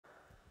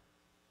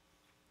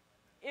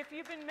if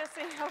you've been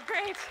missing, oh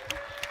great.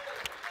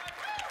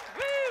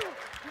 Woo!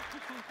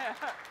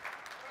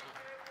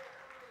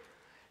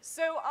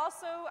 So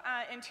also,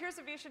 in Tears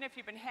of Vishen, if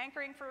you've been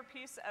hankering for a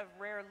piece of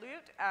rare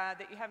loot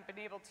that you haven't been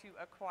able to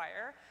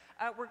acquire,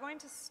 we're going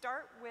to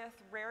start with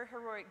rare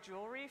heroic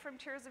jewelry from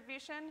Tears of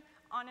Vishen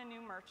on a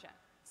new merchant.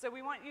 So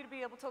we want you to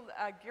be able to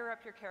gear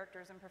up your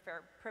characters and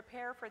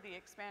prepare for the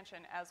expansion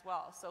as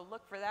well. So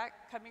look for that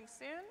coming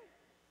soon.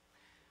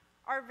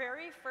 Our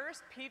very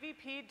first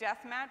PvP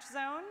deathmatch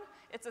zone,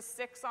 it's a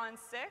 6-on-6.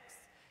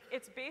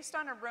 It's based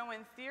on a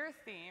Rowan Thier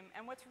theme,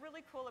 and what's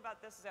really cool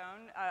about this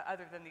zone,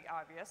 other than the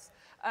obvious,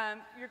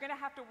 you're gonna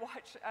have to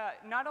watch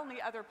not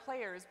only other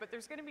players, but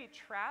there's gonna be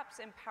traps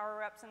and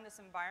power-ups in this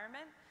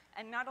environment,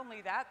 and not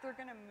only that, they're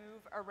gonna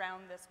move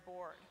around this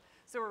board.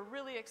 So we're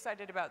really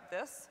excited about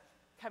this,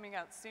 coming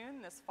out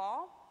soon, this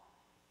fall.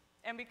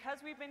 And because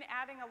we've been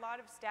adding a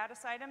lot of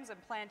status items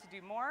and plan to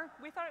do more,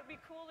 we thought it'd be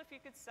cool if you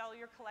could sell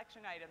your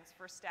collection items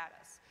for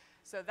status.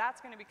 So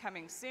that's gonna be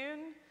coming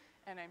soon.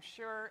 And I'm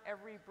sure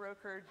every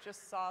broker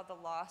just saw the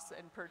loss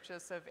and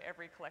purchase of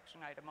every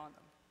collection item on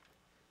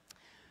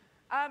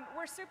them.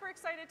 We're super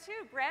excited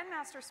too,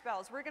 Grandmaster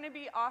spells. We're gonna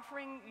be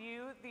offering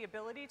you the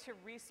ability to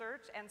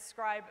research and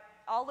scribe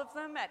all of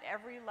them at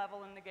every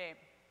level in the game.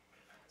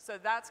 So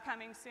that's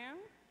coming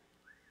soon.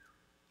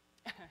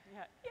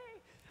 Yeah,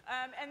 yay.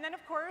 And then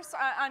of course,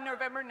 on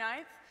November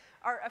 9th,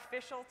 our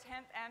official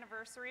 10th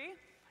anniversary,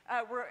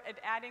 we're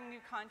adding new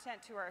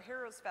content to our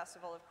Heroes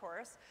Festival, of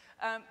course,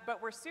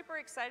 but we're super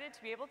excited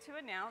to be able to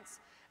announce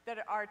that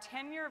our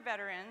 10-year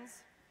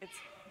veterans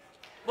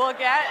will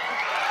get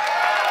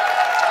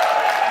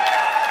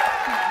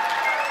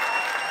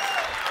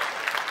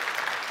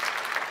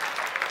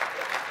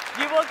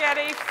you will get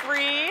a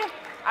free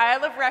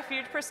Isle of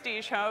Refuge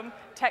Prestige home.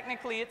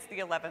 Technically, it's the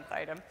 11th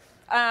item.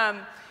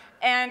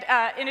 And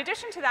in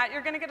addition to that,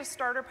 you're going to get a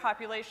starter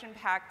population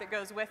pack that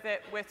goes with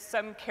it with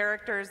some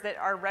characters that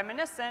are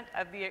reminiscent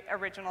of the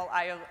original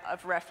Isle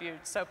of Refuge.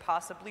 So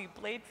possibly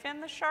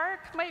Bladefin the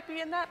Shark might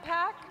be in that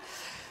pack.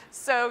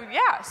 So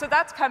yeah, so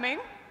that's coming.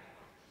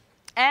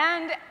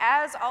 And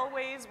as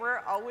always,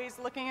 we're always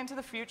looking into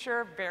the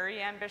future.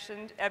 Very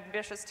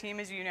ambitious team,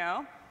 as you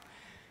know.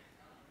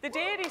 The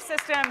deity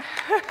system.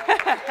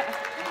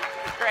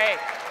 Great.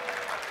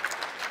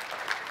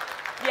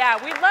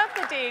 Yeah, we love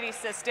the deity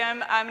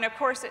system, and of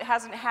course it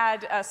hasn't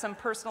had some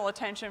personal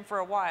attention for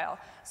a while.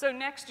 So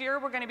next year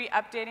we're going to be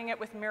updating it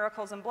with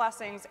miracles and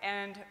blessings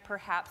and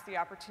perhaps the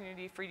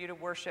opportunity for you to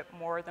worship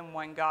more than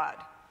one god.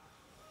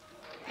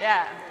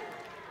 Yeah.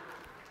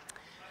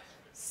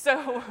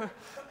 So,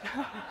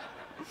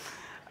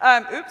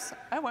 oops,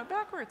 I went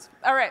backwards.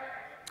 All right.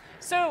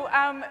 So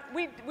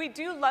we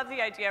do love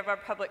the idea of our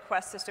public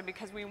quest system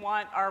because we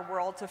want our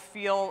world to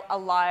feel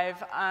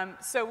alive.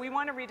 So we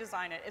want to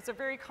redesign it. It's a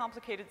very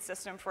complicated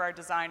system for our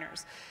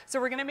designers. So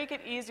we're going to make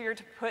it easier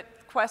to put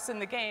quests in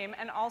the game,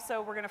 and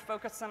also we're going to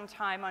focus some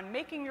time on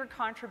making your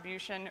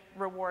contribution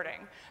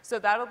rewarding. So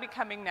that'll be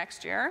coming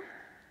next year.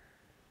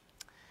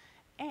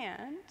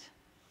 And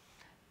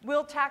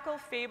we'll tackle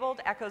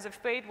Fabled Echoes of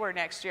Fadewar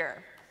next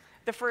year.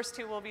 The first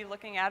two we'll be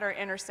looking at are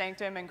Inner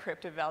Sanctum and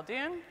Crypt of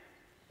Valdoon.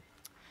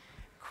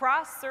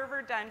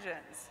 Cross-server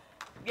dungeons.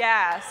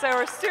 Yeah, so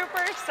we're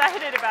super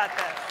excited about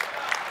this.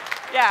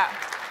 Yeah.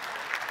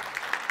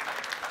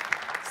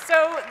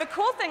 So the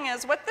cool thing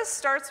is, what this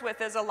starts with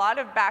is a lot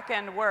of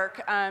back-end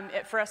work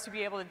for us to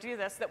be able to do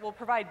this that will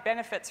provide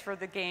benefits for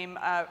the game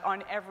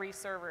on every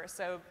server.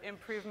 So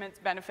improvements,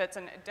 benefits,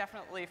 and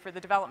definitely for the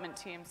development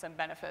team, some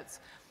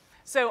benefits.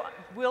 So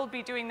we'll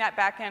be doing that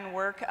back-end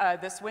work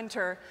this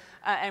winter,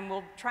 and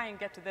we'll try and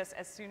get to this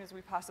as soon as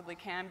we possibly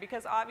can,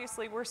 because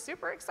obviously we're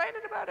super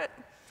excited about it.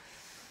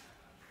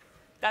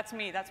 That's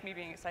me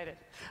being excited.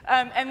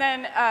 And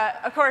then,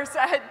 of course,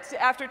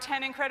 after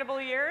 10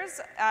 incredible years,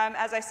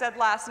 as I said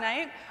last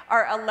night,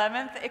 our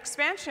 11th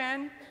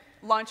expansion,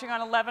 launching on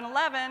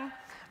 11/11,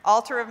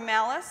 Altar of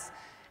Malice,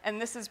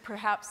 and this is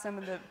perhaps some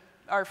of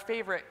our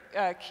favorite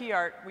key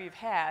art we've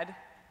had.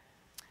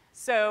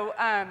 So,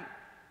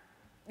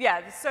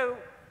 yeah, so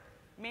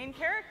main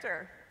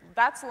character,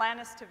 that's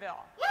Lannis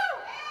Taville.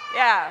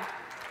 Yeah.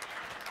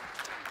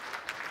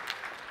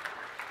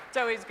 It's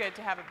always good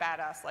to have a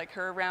badass like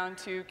her around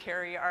to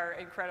carry our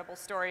incredible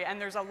story, and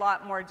there's a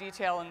lot more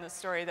detail in this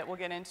story that we'll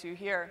get into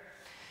here.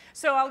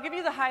 So I'll give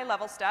you the high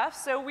level stuff.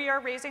 So we are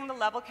raising the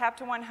level cap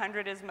to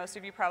 100, as most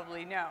of you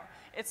probably know.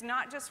 It's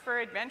not just for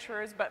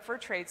adventurers, but for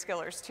trade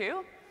skillers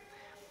too.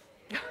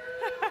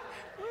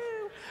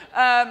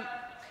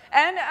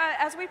 And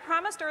as we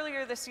promised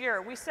earlier this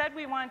year, we said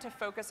we wanted to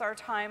focus our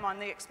time on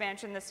the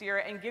expansion this year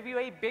and give you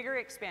a bigger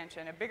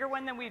expansion, a bigger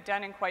one than we've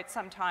done in quite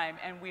some time,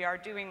 and we are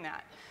doing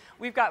that.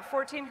 We've got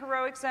 14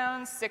 heroic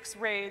zones, 6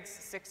 raids,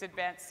 6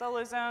 advanced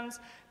solo zones,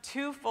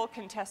 2 full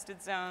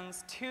contested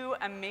zones, 2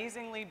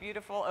 amazingly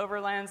beautiful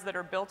overlands that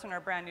are built in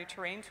our brand new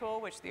terrain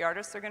tool, which the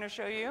artists are going to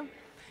show you,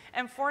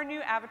 and 4 new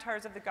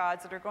avatars of the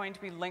gods that are going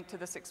to be linked to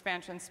this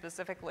expansion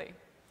specifically.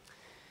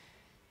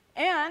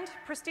 And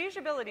prestige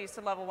abilities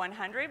to level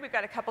 100. We've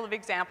got a couple of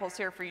examples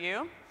here for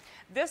you.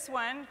 This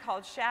one,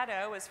 called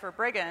Shadow, is for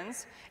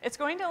brigands. It's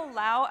going to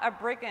allow a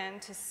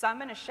brigand to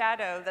summon a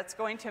shadow that's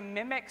going to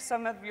mimic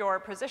some of your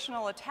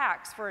positional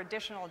attacks for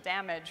additional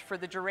damage for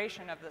the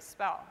duration of the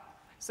spell.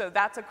 So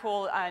that's a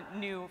cool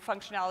new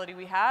functionality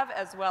we have,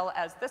 as well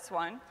as this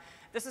one.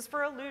 This is for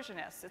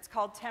illusionists. It's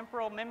called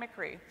Temporal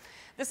Mimicry.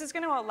 This is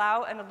going to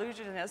allow an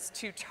illusionist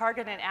to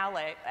target an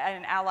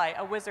ally,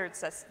 a wizard,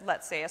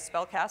 let's say a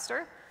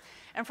spellcaster.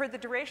 And for the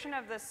duration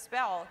of this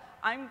spell,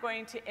 I'm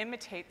going to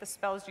imitate the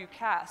spells you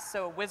cast.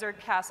 So a wizard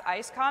casts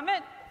Ice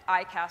Comet,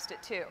 I cast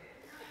it too.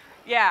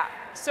 Yeah,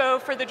 so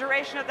for the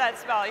duration of that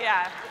spell,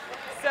 yeah.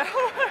 So you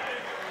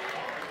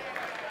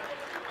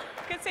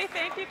can say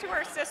thank you to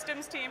our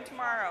systems team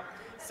tomorrow.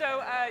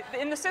 So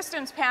in the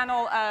systems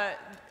panel,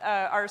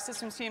 our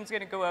systems team is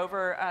going to go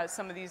over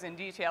some of these in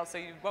detail, so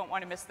you won't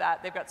want to miss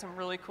that. They've got some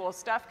really cool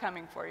stuff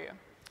coming for you.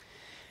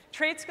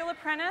 Trade Skill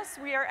Apprentice,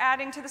 we are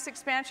adding to this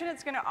expansion.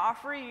 It's going to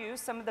offer you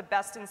some of the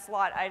best in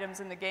slot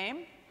items in the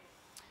game.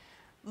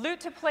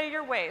 Loot to play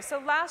your way. So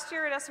last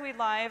year at SOE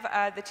Live,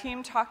 the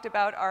team talked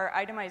about our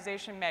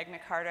itemization Magna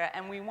Carta,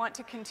 and we want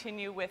to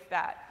continue with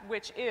that,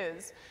 which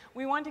is,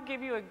 we want to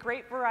give you a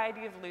great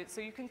variety of loot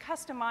so you can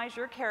customize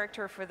your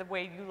character for the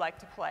way you like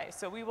to play.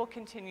 So we will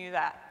continue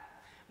that.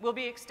 We'll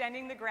be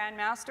extending the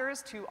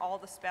Grandmasters to all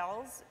the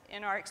spells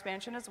in our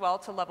expansion as well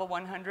to level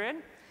 100.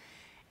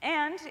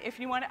 And if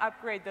you want to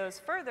upgrade those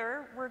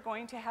further, we're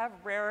going to have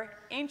rare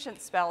ancient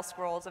spell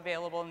scrolls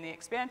available in the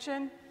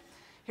expansion.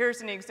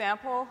 Here's an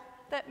example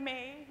that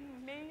may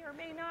or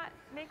may not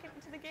make it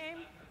into the game.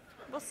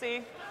 We'll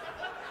see.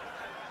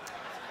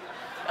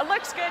 It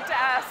looks good to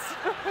us.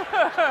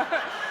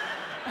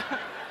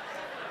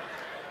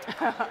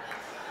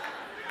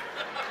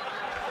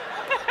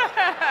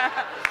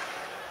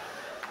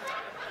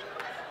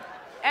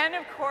 And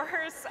of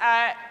course,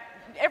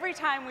 every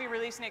time we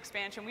release an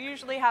expansion, we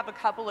usually have a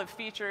couple of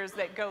features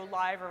that go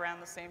live around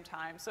the same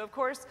time. So of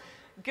course,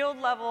 guild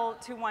level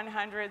to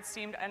 100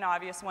 seemed an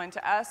obvious one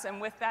to us, and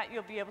with that,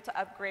 you'll be able to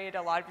upgrade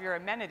a lot of your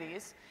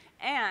amenities.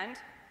 And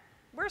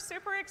we're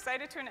super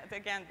excited to,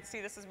 again, see,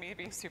 this is me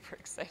being super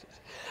excited.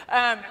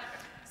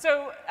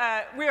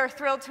 We are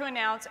thrilled to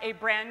announce a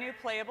brand new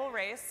playable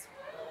race.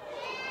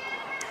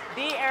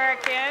 The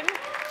Erican.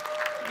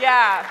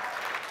 Yeah,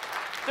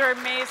 they're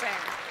amazing.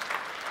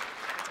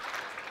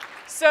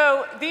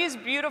 So these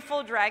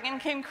beautiful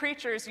Dragonkin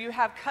creatures, you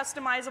have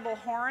customizable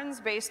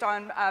horns based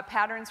on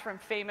patterns from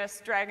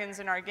famous dragons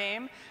in our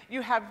game.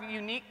 You have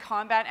unique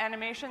combat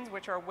animations,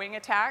 which are wing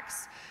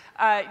attacks.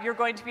 You're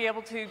going to be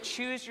able to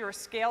choose your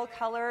scale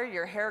color,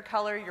 your hair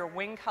color, your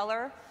wing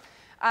color.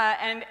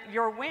 And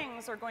your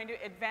wings are going to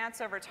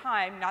advance over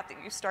time, not that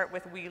you start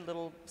with wee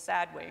little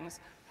sad wings.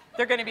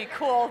 They're going to be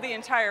cool the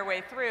entire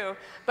way through.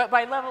 But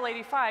by level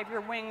 85,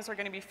 your wings are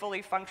going to be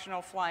fully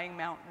functional flying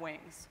mount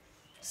wings.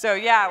 So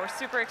yeah, we're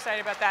super excited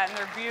about that, and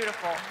they're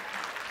beautiful.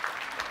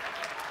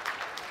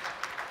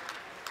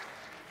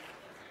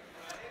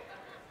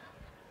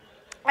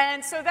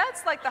 And so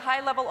that's like the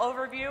high-level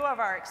overview of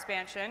our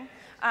expansion,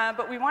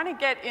 but we want to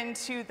get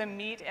into the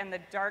meat and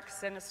the dark,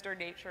 sinister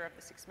nature of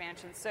this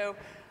expansion. So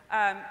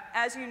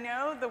as you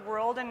know, the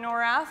world in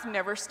Norath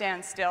never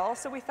stands still,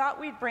 so we thought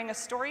we'd bring a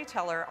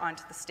storyteller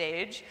onto the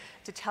stage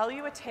to tell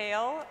you a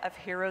tale of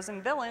heroes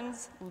and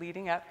villains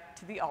leading up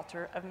to the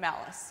altar of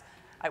Malice.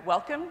 I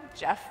welcome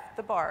Jeff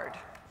the Bard.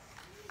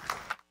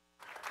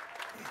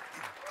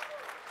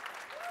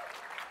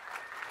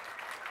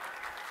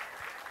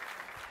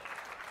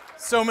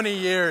 So many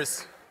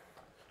years,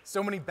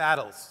 so many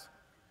battles,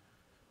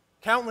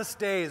 countless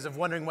days of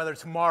wondering whether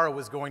tomorrow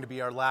was going to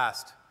be our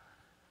last,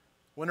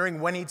 wondering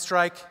when he'd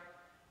strike,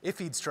 if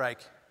he'd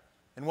strike,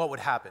 and what would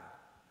happen.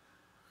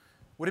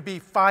 Would it be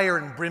fire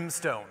and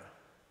brimstone?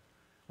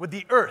 Would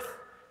the earth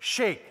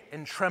shake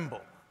and tremble?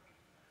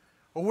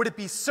 Or would it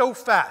be so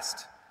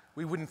fast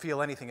we wouldn't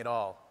feel anything at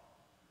all?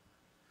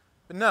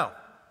 But no,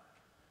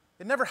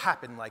 it never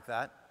happened like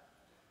that.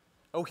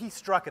 Oh, he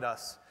struck at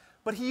us,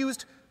 but he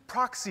used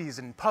proxies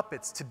and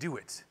puppets to do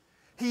it.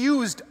 He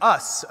used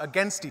us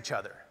against each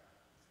other.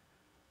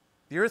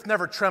 The earth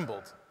never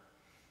trembled,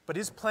 but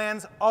his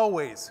plans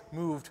always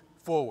moved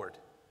forward.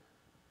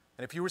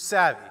 And if you were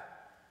savvy,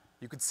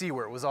 you could see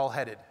where it was all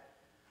headed.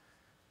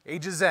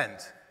 Age's end,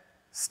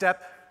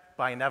 step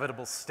by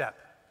inevitable step.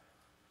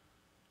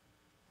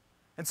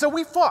 And so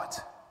we fought.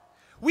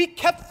 We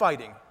kept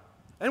fighting,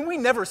 and we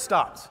never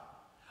stopped.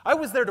 I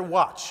was there to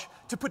watch,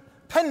 to put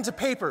pen to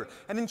paper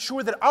and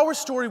ensure that our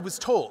story was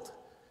told.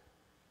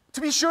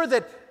 To be sure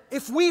that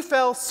if we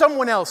fell,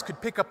 someone else could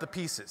pick up the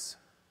pieces.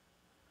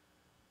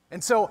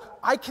 And so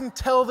I can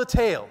tell the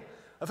tale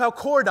of how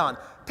Cordon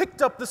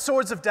picked up the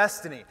swords of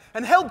destiny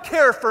and held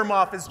Carafirm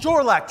off as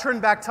Jorlak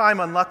turned back time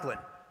on Lucklin.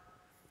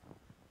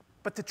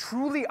 But to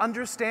truly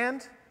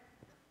understand,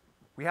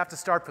 we have to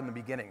start from the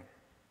beginning.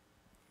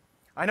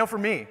 I know for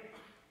me,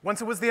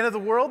 once it was the end of the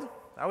world,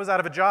 I was out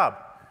of a job.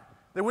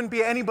 There wouldn't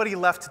be anybody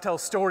left to tell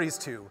stories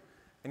to,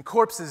 and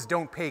corpses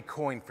don't pay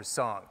coin for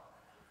song.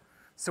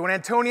 So when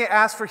Antonia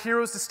asked for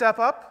heroes to step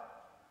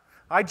up,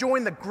 I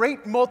joined the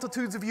great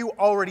multitudes of you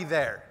already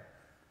there.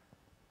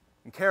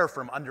 And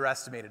Carafirm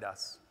underestimated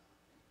us.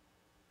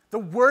 The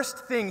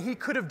worst thing he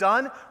could have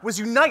done was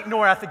unite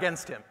Norath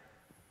against him.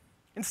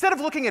 Instead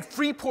of looking at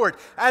Freeport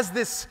as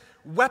this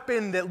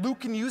weapon that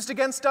Lucan used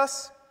against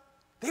us,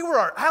 they were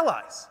our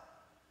allies.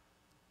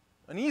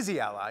 Uneasy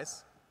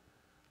allies.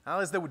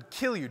 Allies that would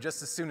kill you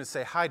just as soon as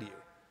say hi to you.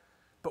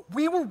 But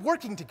we were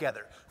working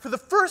together for the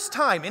first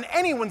time in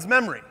anyone's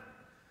memory.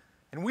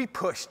 And we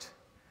pushed.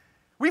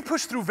 We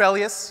pushed through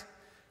Velius.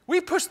 We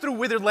pushed through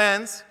Withered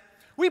Lands.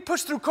 We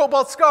pushed through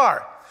Cobalt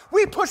Scar.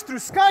 We pushed through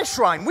Sky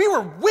Shrine. We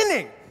were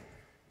winning.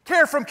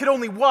 Carafirm could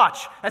only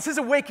watch as his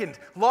awakened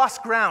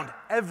lost ground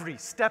every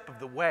step of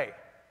the way.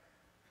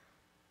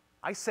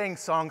 I sang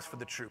songs for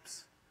the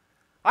troops.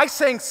 I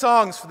sang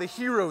songs for the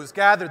heroes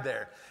gathered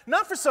there,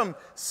 not for some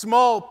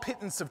small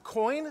pittance of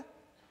coin,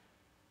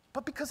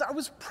 but because I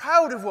was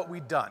proud of what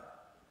we'd done.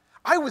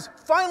 I was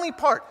finally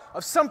part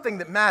of something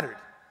that mattered.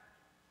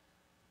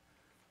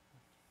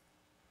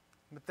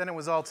 But then it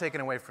was all taken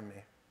away from me.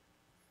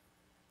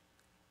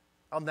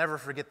 I'll never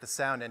forget the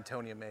sound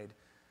Antonia made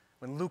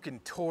when Lucan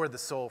tore the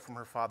soul from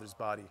her father's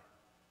body.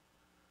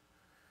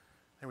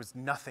 There was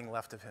nothing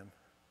left of him.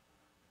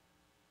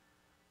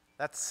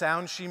 That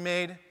sound she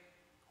made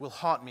will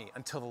haunt me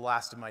until the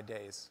last of my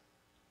days.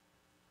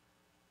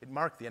 It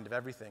marked the end of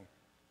everything.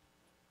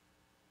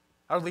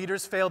 Our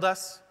leaders failed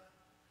us.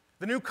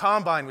 The new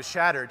Combine was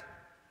shattered.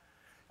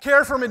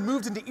 Carafirm had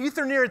moved into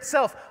Aetherneer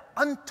itself,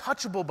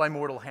 untouchable by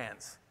mortal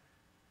hands.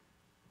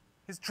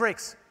 His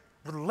drakes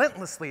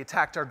relentlessly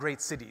attacked our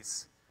great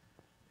cities.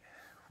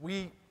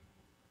 We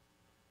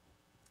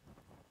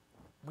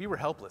were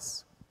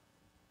helpless.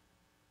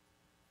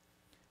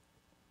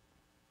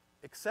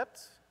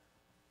 Except,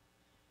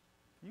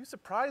 you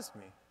surprised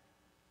me.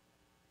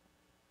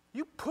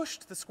 You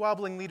pushed the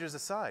squabbling leaders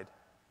aside.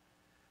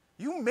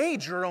 You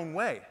made your own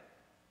way.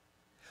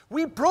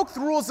 We broke the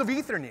rules of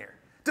Aetherneer,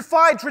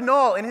 defied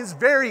Drenal in his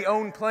very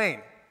own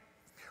plane.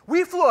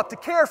 We flew up to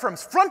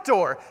Carafirm's front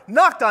door,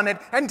 knocked on it,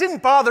 and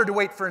didn't bother to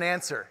wait for an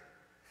answer.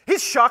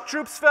 His shock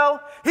troops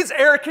fell, his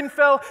Erican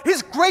fell,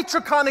 his great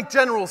draconic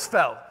generals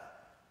fell.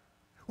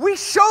 We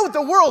showed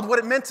the world what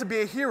it meant to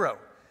be a hero,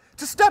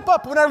 to step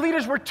up when our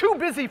leaders were too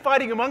busy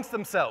fighting amongst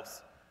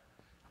themselves.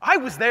 I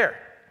was there.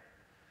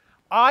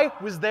 I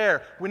was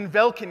there when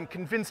Velkin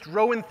convinced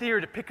Rowan Thyr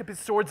to pick up his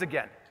swords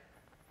again.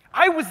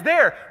 I was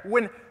there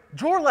when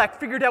Jorlak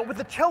figured out what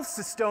the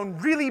Chelsea Stone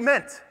really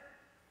meant.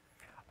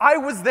 I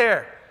was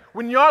there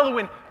when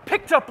Yarlwyn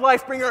picked up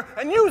Lifebringer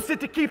and used it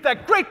to keep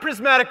that great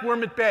prismatic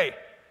worm at bay.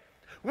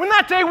 When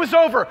that day was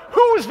over,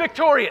 who was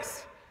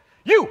victorious?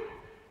 You.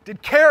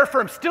 Did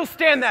Carafirm still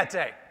stand that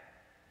day?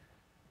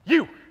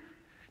 You.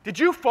 Did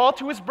you fall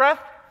to his breath?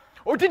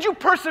 Or did you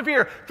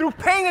persevere through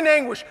pain and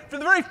anguish for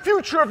the very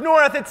future of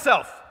Norath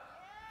itself?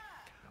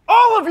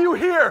 All of you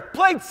here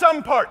played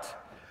some part.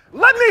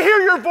 Let me hear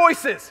your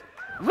voices.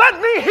 Let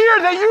me hear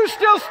that you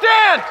still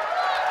stand.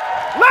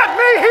 Let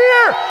me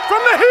hear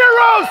from the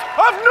heroes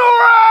of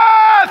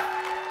Norath!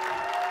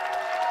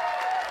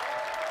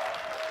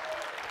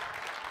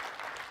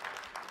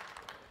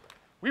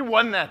 We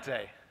won that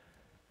day.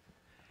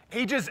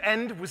 Age's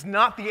End was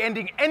not the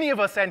ending any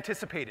of us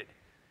anticipated.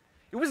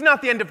 It was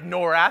not the end of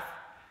Norath.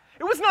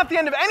 It was not the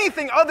end of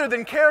anything other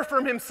than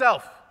Carafirm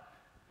himself.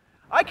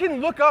 I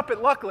can look up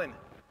at Lucklin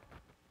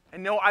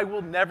and know I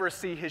will never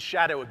see his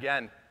shadow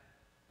again.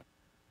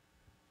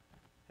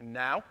 And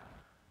now?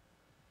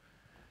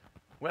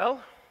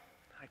 Well,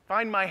 I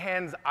find my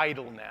hands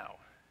idle now.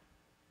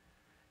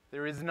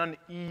 There is an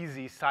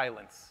uneasy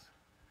silence.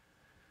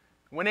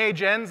 One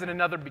age ends and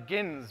another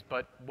begins,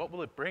 but what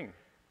will it bring?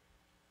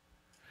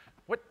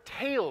 What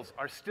tales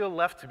are still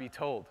left to be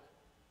told?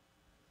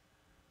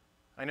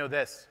 I know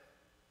this.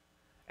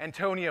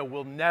 Antonia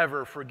will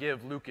never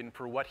forgive Lucan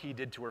for what he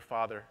did to her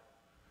father.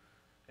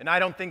 And I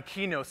don't think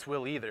Keynote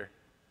will either.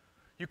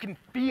 You can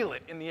feel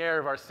it in the air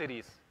of our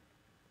cities.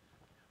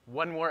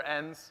 One war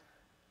ends,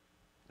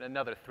 and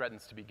another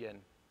threatens to begin.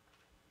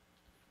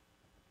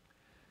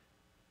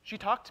 She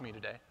talked to me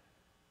today.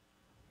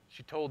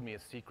 She told me a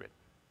secret.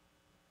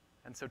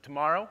 And so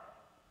tomorrow,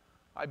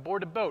 I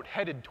board a boat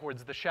headed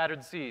towards the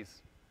shattered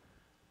seas,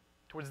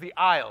 towards the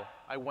isle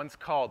I once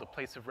called a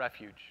place of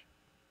refuge.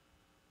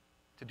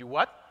 To do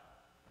what?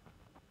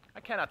 I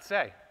cannot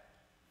say.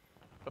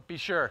 But be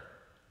sure,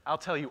 I'll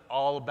tell you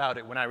all about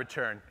it when I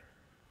return.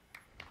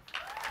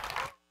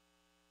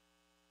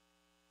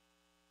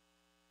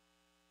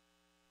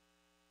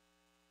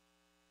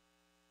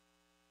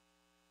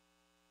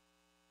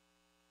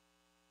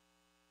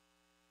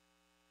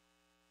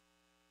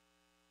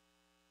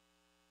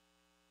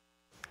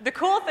 The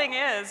cool thing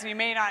is, you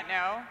may not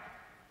know,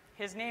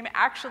 his name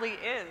actually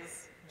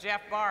is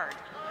Jeff Bard.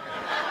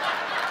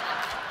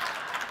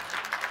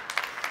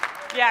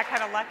 Yeah,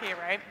 kind of lucky,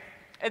 right?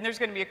 And there's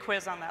going to be a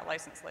quiz on that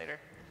license later.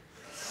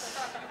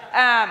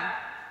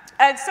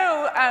 And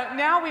so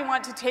now we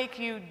want to take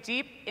you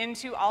deep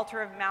into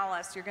Altar of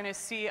Malice. You're going to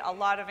see a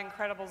lot of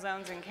incredible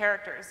zones and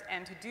characters.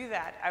 And to do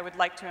that, I would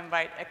like to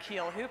invite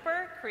Akil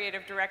Hooper,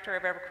 Creative Director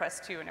of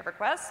EverQuest 2 and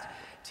EverQuest,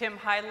 Tim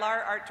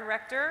Heidlar, Art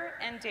Director,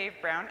 and Dave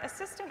Brown,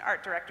 Assistant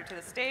Art Director, to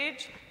the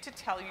stage to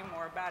tell you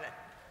more about it.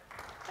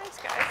 Thanks,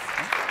 guys.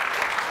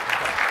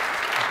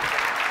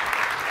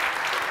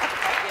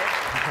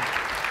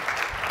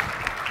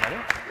 Ready?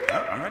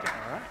 Oh, I'm ready.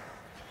 All right.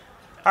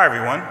 Hi,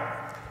 everyone.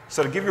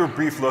 So to give you a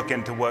brief look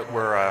into where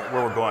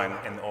we're going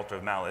in the Altar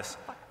of Malice,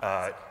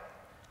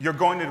 you're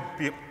going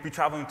to be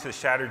traveling to the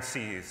Shattered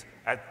Seas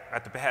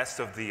at the behest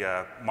of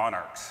the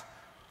monarchs.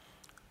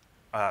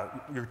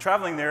 You're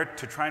traveling there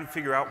to try and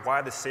figure out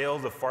why the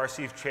sales of Far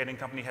Seas Trading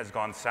Company has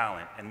gone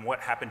silent and what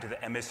happened to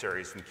the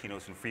emissaries from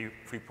Keynote and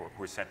Freeport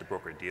who were sent to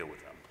broker a deal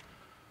with them.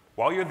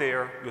 While you're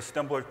there, you'll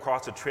stumble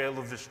across a trail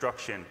of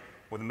destruction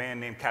with a man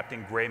named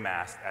Captain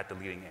Greymast at the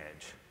leading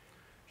edge.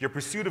 Your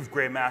pursuit of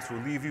Greymast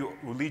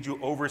will lead you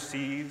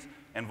overseas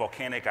and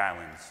volcanic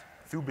islands,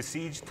 through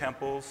besieged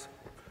temples,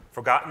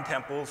 forgotten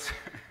temples,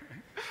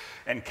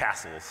 and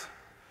castles.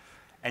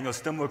 And you'll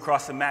stumble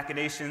across the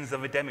machinations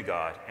of a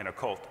demigod and a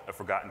cult of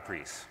forgotten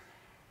priests.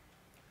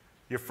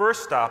 Your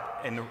first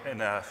stop in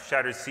the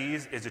Shattered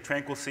Seas is the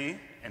Tranquil Sea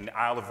and the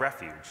Isle of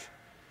Refuge.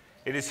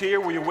 It is here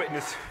where you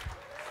witness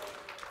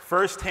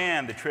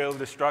firsthand the trail of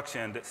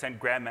destruction that sent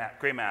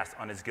Greymast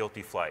on his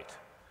guilty flight.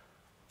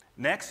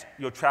 Next,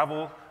 you'll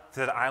travel to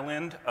the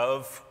island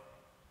of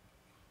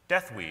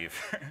Deathweave,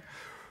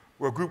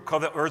 where a group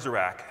called the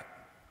Urzarak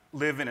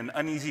live in an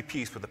uneasy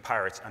peace with the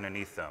pirates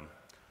underneath them.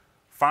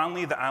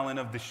 Finally, the island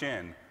of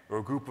Deshin, where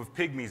a group of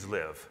pygmies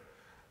live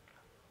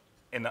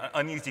in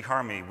uneasy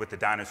harmony with the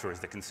dinosaurs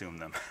that consume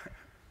them.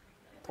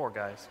 Poor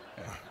guys.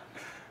 Yeah.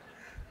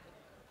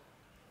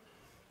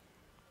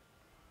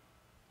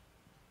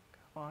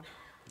 Come on,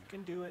 you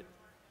can do it.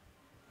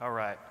 All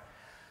right.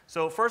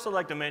 So first I'd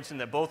like to mention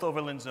that both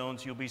overland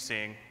zones you'll be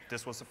seeing,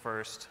 this was the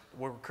first,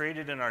 were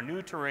created in our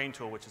new terrain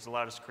tool, which has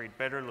allowed us to create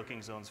better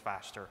looking zones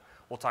faster.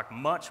 We'll talk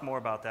much more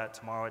about that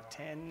tomorrow at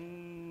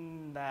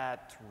 10,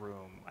 that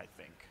room, I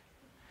think.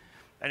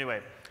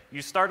 Anyway,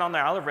 you start on the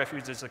Isle of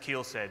Refuge, as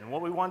Akil said, and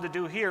what we wanted to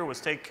do here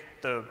was take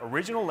the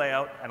original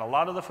layout and a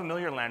lot of the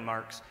familiar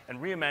landmarks and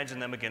reimagine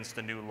them against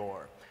the new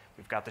lore.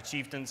 We've got the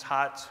Chieftain's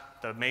Hut,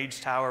 the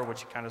Mage Tower,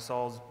 which you kind of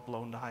saw is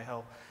blown to high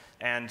hell,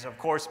 and of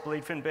course,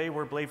 Bladefin Bay,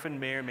 where Bladefin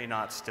may or may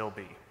not still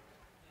be.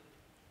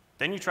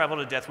 Then you travel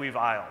to Deathweave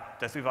Isle.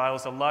 Deathweave Isle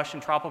is a lush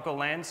and tropical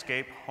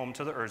landscape home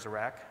to the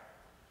Urzarak.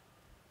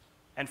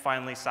 And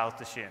finally, south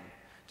Deshin.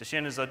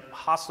 Deshin is a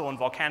hostile and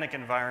volcanic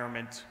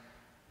environment,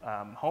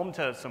 home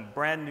to some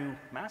brand new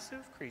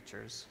massive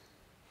creatures.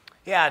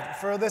 Yeah,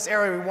 for this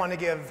area, we want to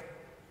give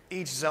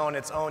each zone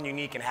its own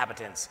unique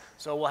inhabitants.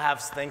 So we'll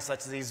have things such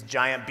as these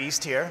giant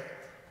beasts here,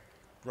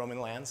 roaming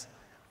lands,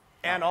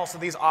 and also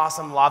these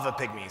awesome lava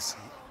pygmies.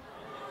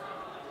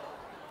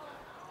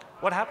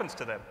 What happens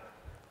to them?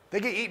 They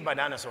get eaten by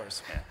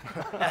dinosaurs.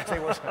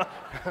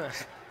 Yeah.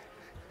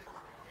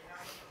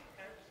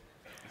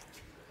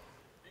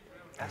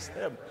 That's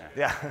them.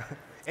 Yeah,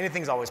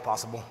 anything's always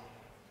possible.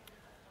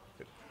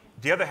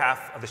 The other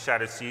half of the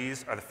Shattered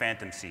Seas are the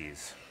Phantom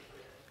Seas.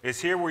 It's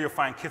here where you'll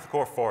find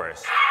Kithakor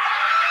Forest.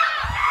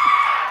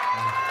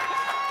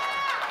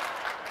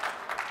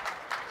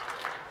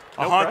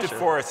 A haunted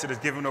forest that is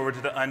given over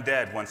to the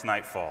undead once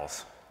night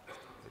falls.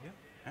 Yeah?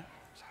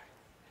 Sorry.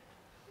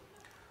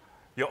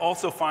 You'll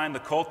also find the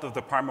cult of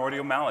the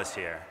primordial Malice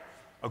here,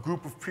 a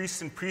group of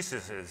priests and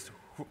priestesses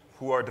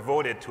who are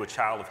devoted to a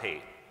child of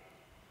hate.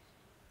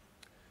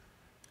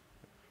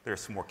 There's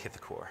some more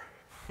Kithakor.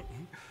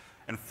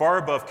 And far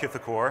above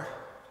Kithakor,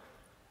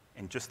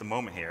 in just a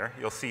moment here,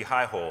 you'll see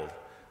Highhold.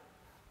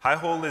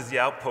 Highhold is the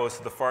outpost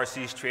of the Far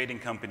Seas Trading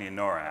Company in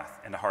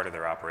Norath, in the heart of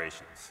their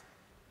operations.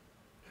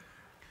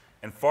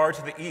 And far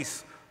to the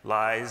east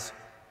lies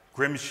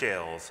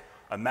Grimshales,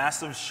 a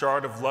massive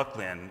shard of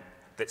Luckland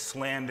that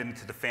slammed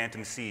into the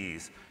Phantom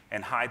Seas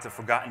and hides a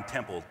forgotten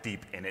temple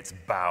deep in its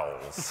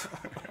bowels.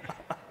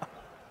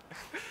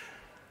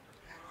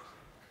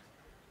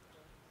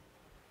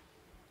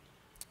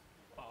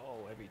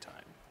 Every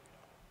time.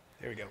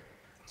 There we go.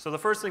 So the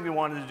first thing we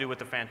wanted to do with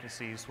the Phantom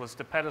Seas was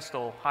to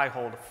pedestal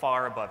Highhold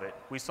far above it.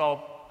 We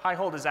saw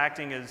Highhold as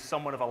acting as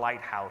somewhat of a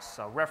lighthouse,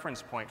 a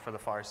reference point for the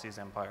Far Seas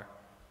Empire.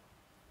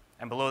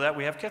 And below that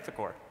we have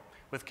Kithakor.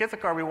 With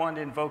Kithakor, we wanted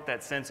to invoke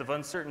that sense of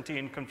uncertainty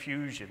and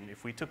confusion.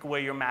 If we took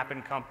away your map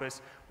and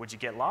compass, would you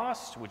get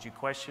lost? Would you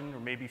question or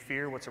maybe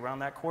fear what's around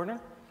that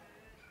corner?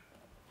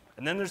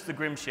 And then there's the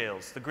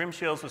Grimshales. The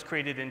Grimshales was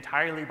created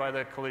entirely by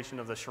the collision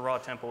of the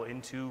Shara Temple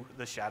into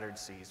the Shattered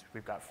Seas.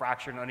 We've got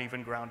fractured and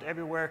uneven ground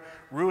everywhere,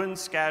 ruins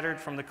scattered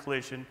from the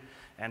collision,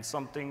 and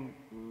something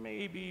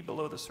maybe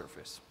below the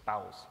surface.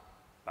 Bowels.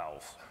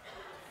 Bowels.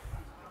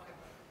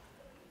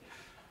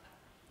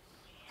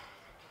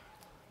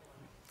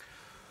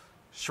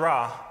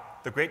 Shra,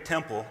 the great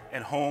temple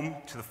and home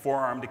to the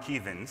four-armed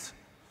Akivans,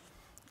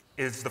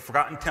 is the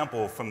forgotten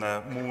temple from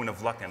the moon of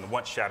Luckland, the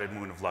once shattered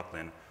moon of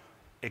Luckland,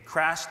 It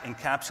crashed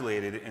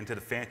encapsulated into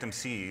the phantom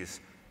seas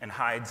and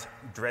hides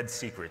dread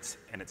secrets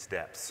in its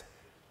depths.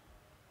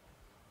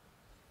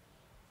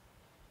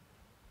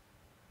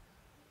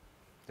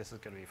 This is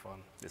going to be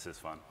fun. This is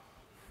fun.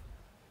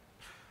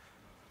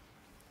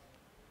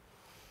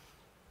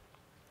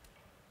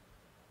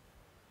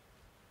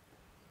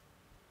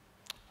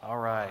 All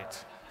right.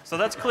 So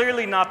that's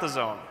clearly not the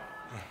zone.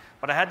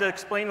 But I had to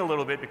explain a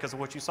little bit because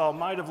what you saw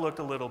might have looked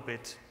a little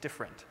bit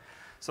different.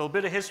 So a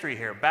bit of history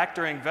here. Back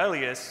during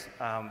Velius,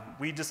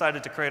 we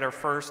decided to create our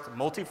first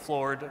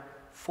multi-floored,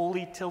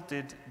 fully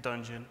tilted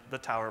dungeon, the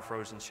Tower of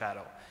Frozen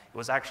Shadow. It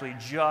was actually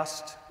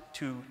just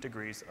 2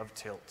 degrees of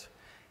tilt.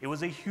 It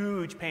was a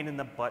huge pain in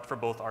the butt for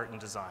both art and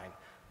design.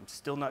 I'm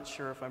still not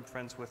sure if I'm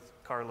friends with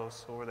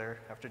Carlos over there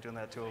after doing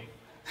that to him.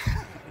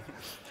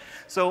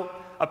 So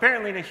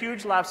apparently in a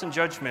huge lapse in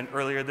judgment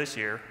earlier this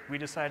year, we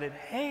decided,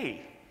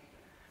 hey,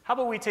 how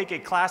about we take a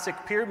classic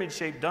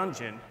pyramid-shaped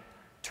dungeon,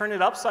 turn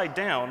it upside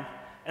down,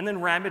 and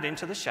then ram it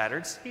into the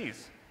shattered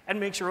seas, and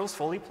make sure it was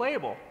fully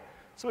playable.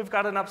 So we've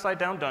got an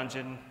upside-down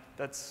dungeon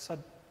that's a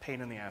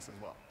pain in the ass as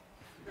well.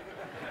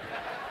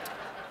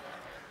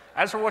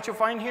 As for what you'll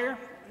find here,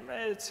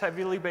 it's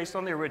heavily based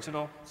on the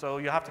original, so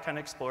you'll have to kind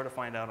of explore to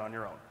find out on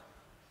your own.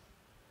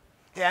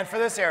 Yeah, and for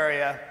this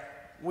area,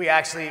 we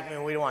actually,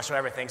 we don't want to show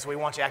everything, so we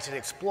want you to actually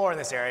explore in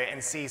this area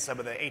and see some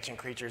of the ancient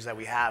creatures that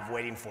we have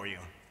waiting for you.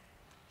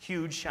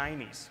 Huge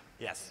shinies.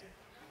 Yes.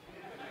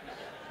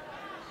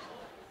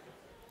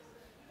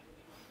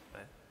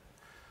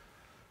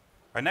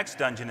 Our next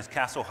dungeon is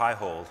Castle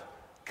Highhold.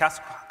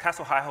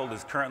 Castle Highhold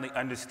is currently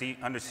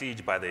under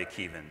siege by the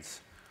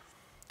Akevans.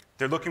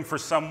 They're looking for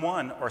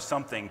someone or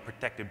something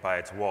protected by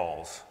its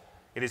walls.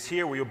 It is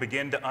here where you'll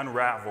begin to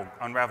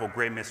unravel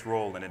Grey Mist's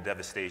role in the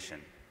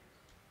devastation.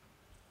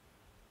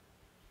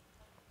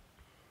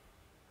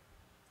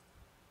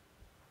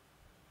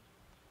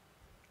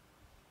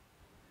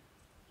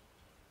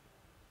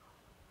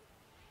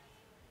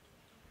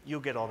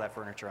 You'll get all that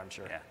furniture, I'm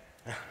sure.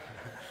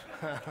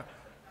 Yeah.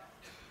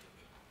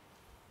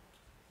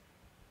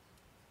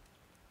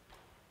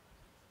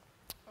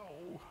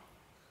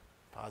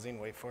 Pausing,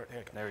 wait for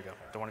it. There we go.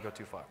 Don't want to go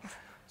too far.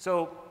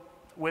 So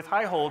with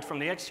Highhold, from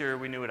the exterior,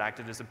 we knew it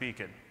acted as a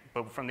beacon.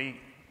 But from the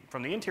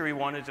interior, we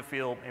wanted it to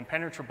feel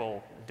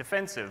impenetrable,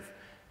 defensive,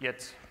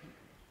 yet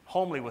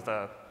homely with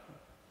a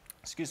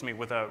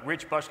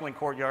rich, bustling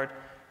courtyard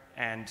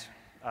and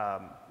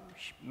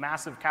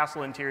massive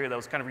castle interior that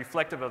was kind of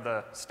reflective of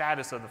the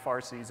status of the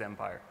Far Seas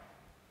Empire.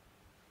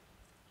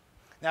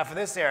 Now for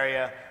this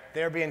area,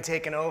 they're being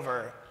taken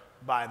over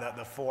by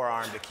the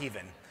 4-armed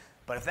Akevan.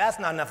 But if that's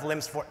not enough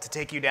limbs to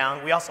take you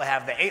down, we also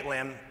have the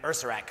 8-limb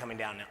Ursarak coming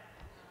down now.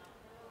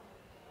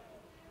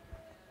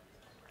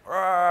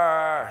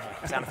 Roar.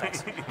 Sound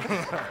effects.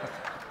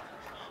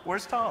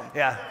 Where's Tom?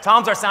 Yeah,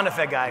 Tom's our sound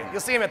effect guy. You'll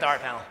see him at the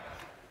art panel.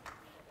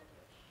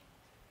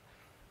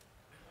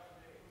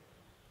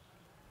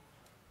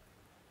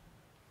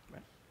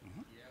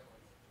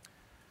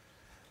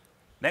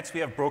 Next,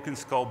 we have Broken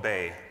Skull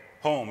Bay,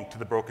 home to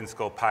the Broken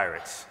Skull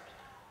Pirates.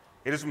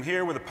 It is from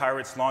here where the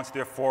pirates launched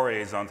their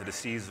forays onto the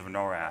seas of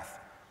Norath.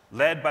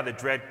 Led by the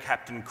dread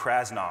Captain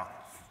Krasnok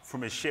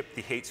from his ship,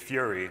 the Hate's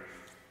Fury,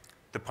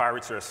 the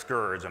pirates are a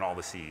scourge on all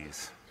the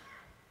seas.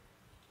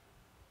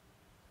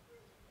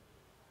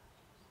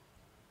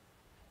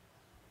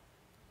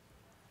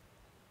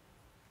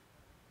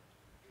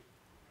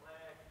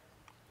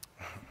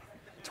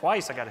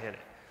 Twice I got to hit it.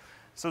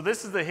 So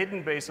this is the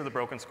hidden base of the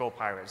Broken Skull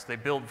Pirates. They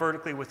build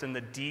vertically within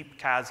the deep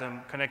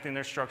chasm, connecting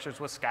their structures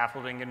with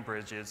scaffolding and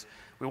bridges.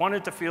 We wanted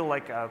it to feel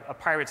like a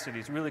pirate city.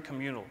 It's really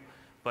communal.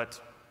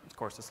 But, of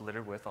course, it's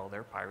littered with all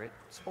their pirate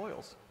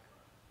spoils.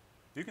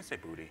 You can say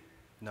booty.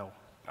 No.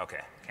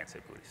 Okay, can't say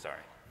booty, sorry.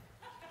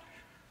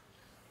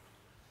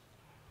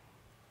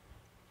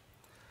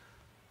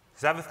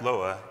 Zaveth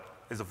Loa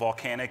is a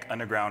volcanic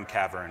underground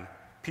cavern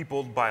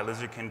peopled by a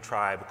lizardkin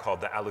tribe called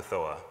the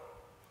Aluthoa.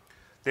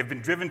 They've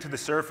been driven to the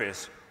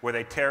surface where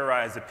they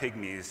terrorize the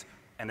pygmies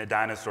and the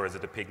dinosaurs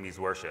that the pygmies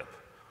worship.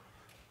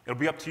 It'll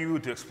be up to you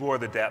to explore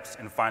the depths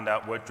and find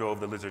out what drove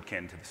the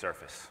lizardkin to the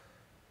surface.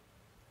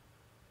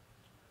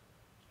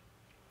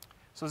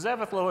 So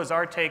Zaveth Loa is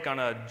our take on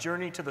a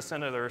journey to the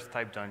center of the earth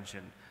type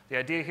dungeon. The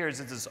idea here is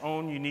it's its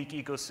own unique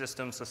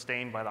ecosystem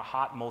sustained by the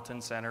hot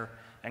molten center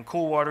and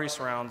cool watery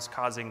surrounds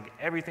causing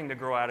everything to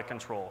grow out of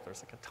control.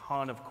 There's like a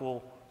ton of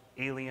cool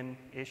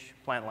alien-ish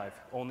plant life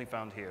only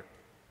found here.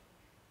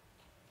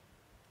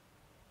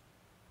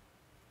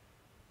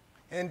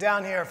 And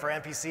down here for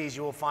NPCs,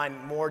 you will find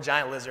more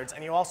giant lizards,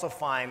 and you also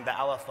find the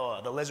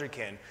Alathoa, the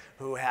lizardkin,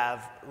 who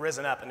have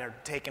risen up and they're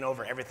taking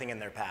over everything in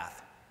their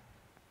path.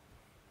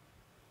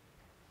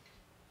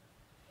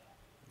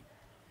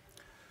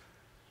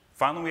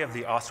 Finally, we have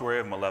the Ossuary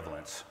of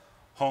Malevolence,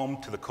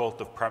 home to the cult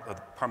of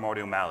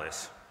primordial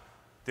Malice.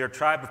 They're a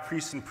tribe of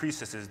priests and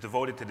priestesses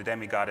devoted to the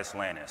demigoddess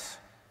Lannis.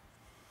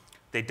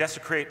 They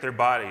desecrate their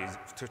bodies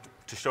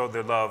to show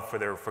their love for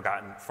their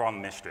forgotten fallen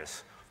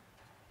mistress.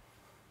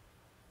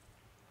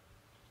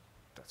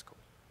 That's cool.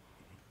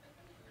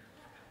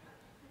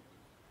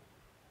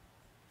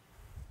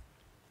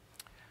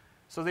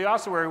 So the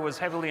ossuary was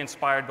heavily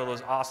inspired by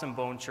those awesome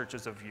bone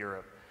churches of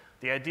Europe.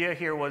 The idea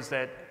here was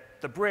that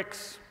the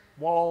bricks,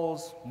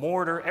 walls,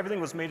 mortar,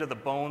 everything was made of the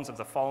bones of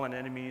the fallen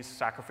enemies,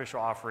 sacrificial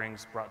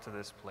offerings brought to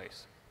this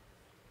place.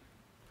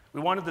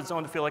 We wanted the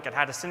zone to feel like it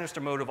had a sinister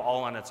motive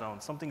all on its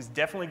own. Something's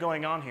definitely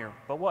going on here,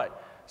 but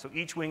what? So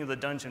each wing of the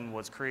dungeon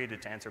was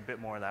created to answer a bit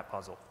more of that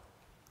puzzle.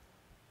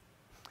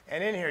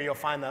 And in here, you'll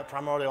find the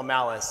primordial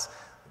Malice.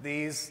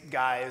 These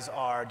guys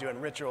are doing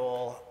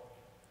ritual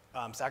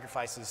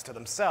sacrifices to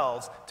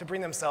themselves to bring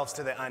themselves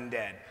to the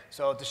undead.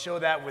 So to show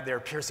that with their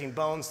piercing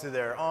bones through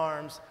their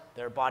arms,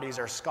 their bodies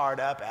are scarred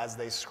up as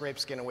they scrape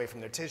skin away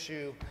from their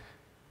tissue.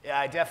 Yeah,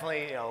 I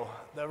definitely,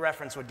 the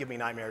reference would give me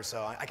nightmares,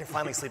 so I can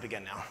finally sleep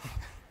again now.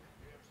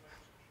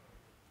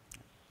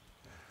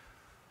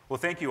 Well,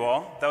 thank you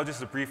all. That was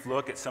just a brief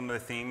look at some of the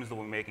themes that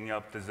we're making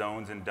up the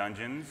zones and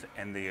dungeons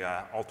and the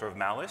Altar of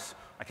Malice.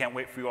 I can't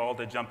wait for you all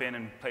to jump in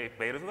and play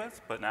betas with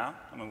us, but now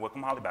I'm going to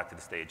welcome Holly back to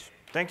the stage.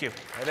 Thank you.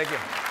 Hey, thank you.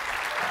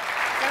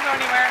 Don't go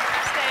anywhere.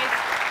 Stay.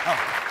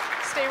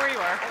 Stay where you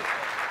are.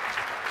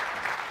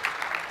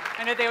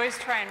 I know they always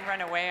try and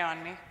run away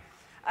on me.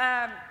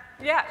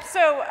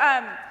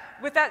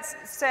 With that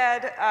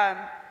said,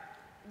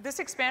 this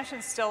expansion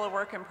is still a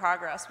work in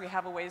progress. We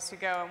have a ways to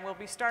go, and we'll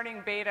be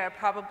starting beta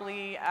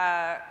probably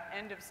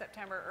end of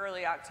September,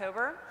 early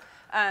October.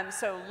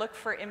 So look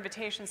for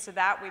invitations to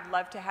that. We'd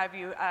love to have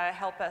you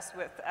help us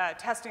with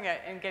testing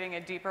it and getting a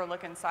deeper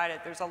look inside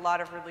it. There's a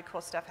lot of really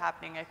cool stuff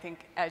happening, I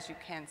think, as you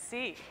can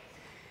see.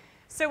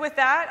 So with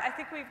that, I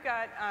think we've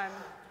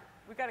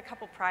got a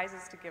couple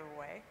prizes to give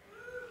away.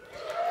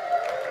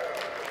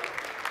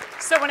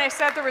 So when I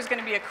said there was going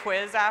to be a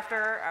quiz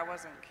after, I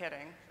wasn't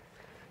kidding.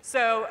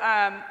 So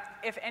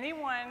if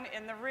anyone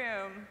in the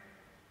room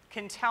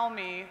can tell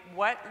me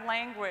what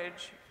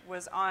language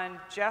was on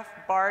Jeff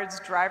Bard's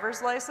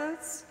driver's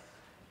license.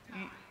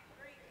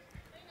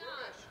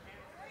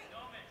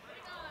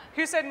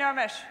 Who said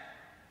Gnomish?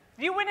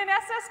 You win an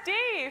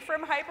SSD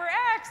from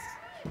HyperX.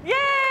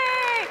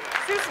 Yay!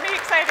 Suits me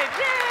excited.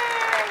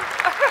 Yay!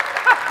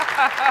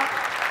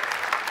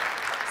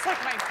 It's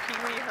like my Pee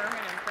Wee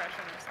Herman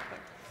impression or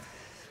something.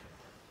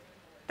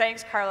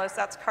 Thanks, Carlos.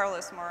 That's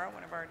Carlos Mora,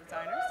 one of our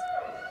designers.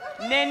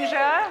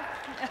 Ninja.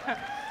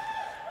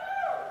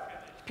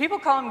 People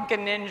call him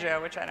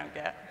Ganinja, which I don't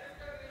get.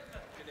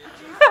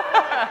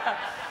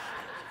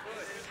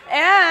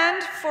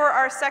 And for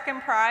our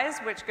second prize,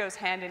 which goes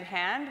hand in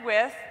hand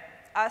with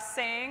us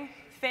saying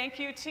thank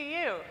you to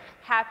you.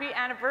 Happy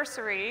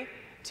anniversary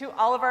to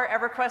all of our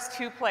EverQuest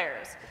 2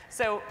 players.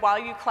 So while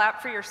you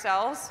clap for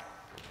yourselves,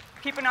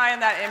 keep an eye on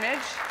that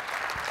image.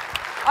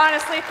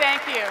 Honestly,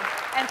 thank you.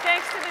 And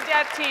thanks to the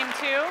dev team,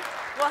 too.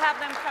 We'll have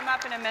them come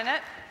up in a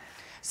minute.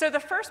 So the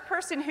first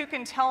person who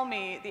can tell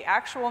me the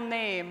actual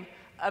name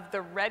of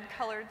the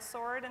red-colored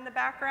sword in the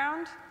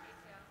background?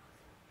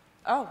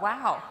 Oh,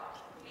 wow.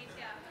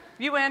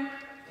 You win.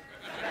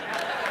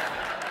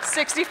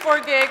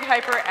 64 gig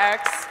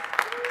HyperX.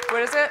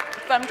 What is it?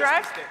 Thumb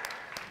drive?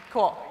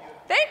 Cool.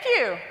 Thank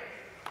you.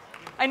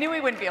 I knew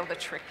we wouldn't be able to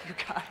trick you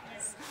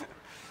guys.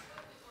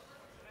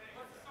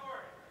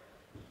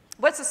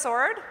 What's the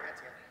sword?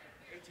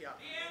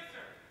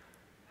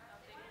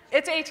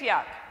 It's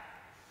ATUP.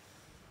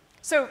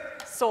 So,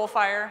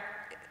 Soulfire.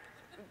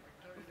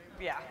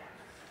 Yeah.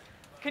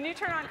 Can you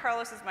turn on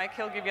Carlos's mic?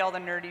 He'll give you all the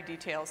nerdy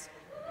details.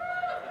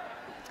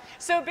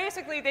 So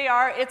basically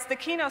it's the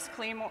Keynote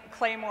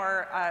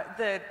Claymore,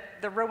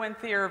 the Rowan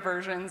Thayer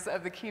versions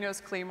of the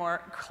Keynote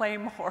Claymore,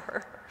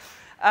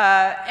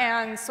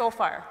 and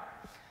Soulfire.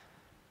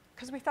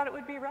 Because we thought it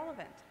would be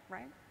relevant,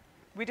 right?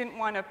 We didn't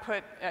want to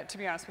put, to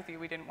be honest with you,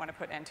 we didn't want to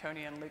put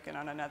Antonia and Lucan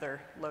on another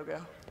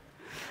logo.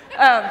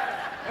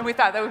 And we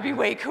thought that would be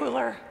way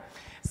cooler.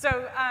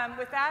 So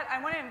with that, I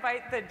want to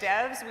invite the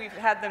devs. We've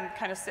had them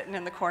kind of sitting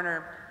in the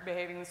corner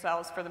behaving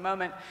themselves for the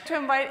moment. To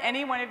invite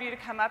any one of you to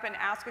come up and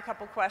ask a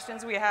couple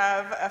questions. We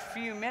have a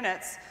few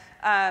minutes.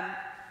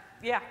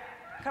 Yeah,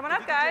 come on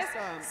up, guys.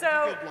 If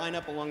you could line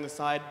up along the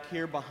side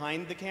here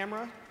behind the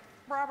camera.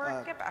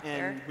 Robert, get back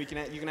there. And you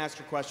can ask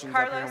your questions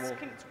Carlos, up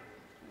here. And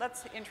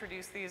let's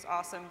introduce these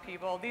awesome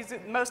people. These are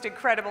the most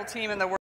incredible team in the world.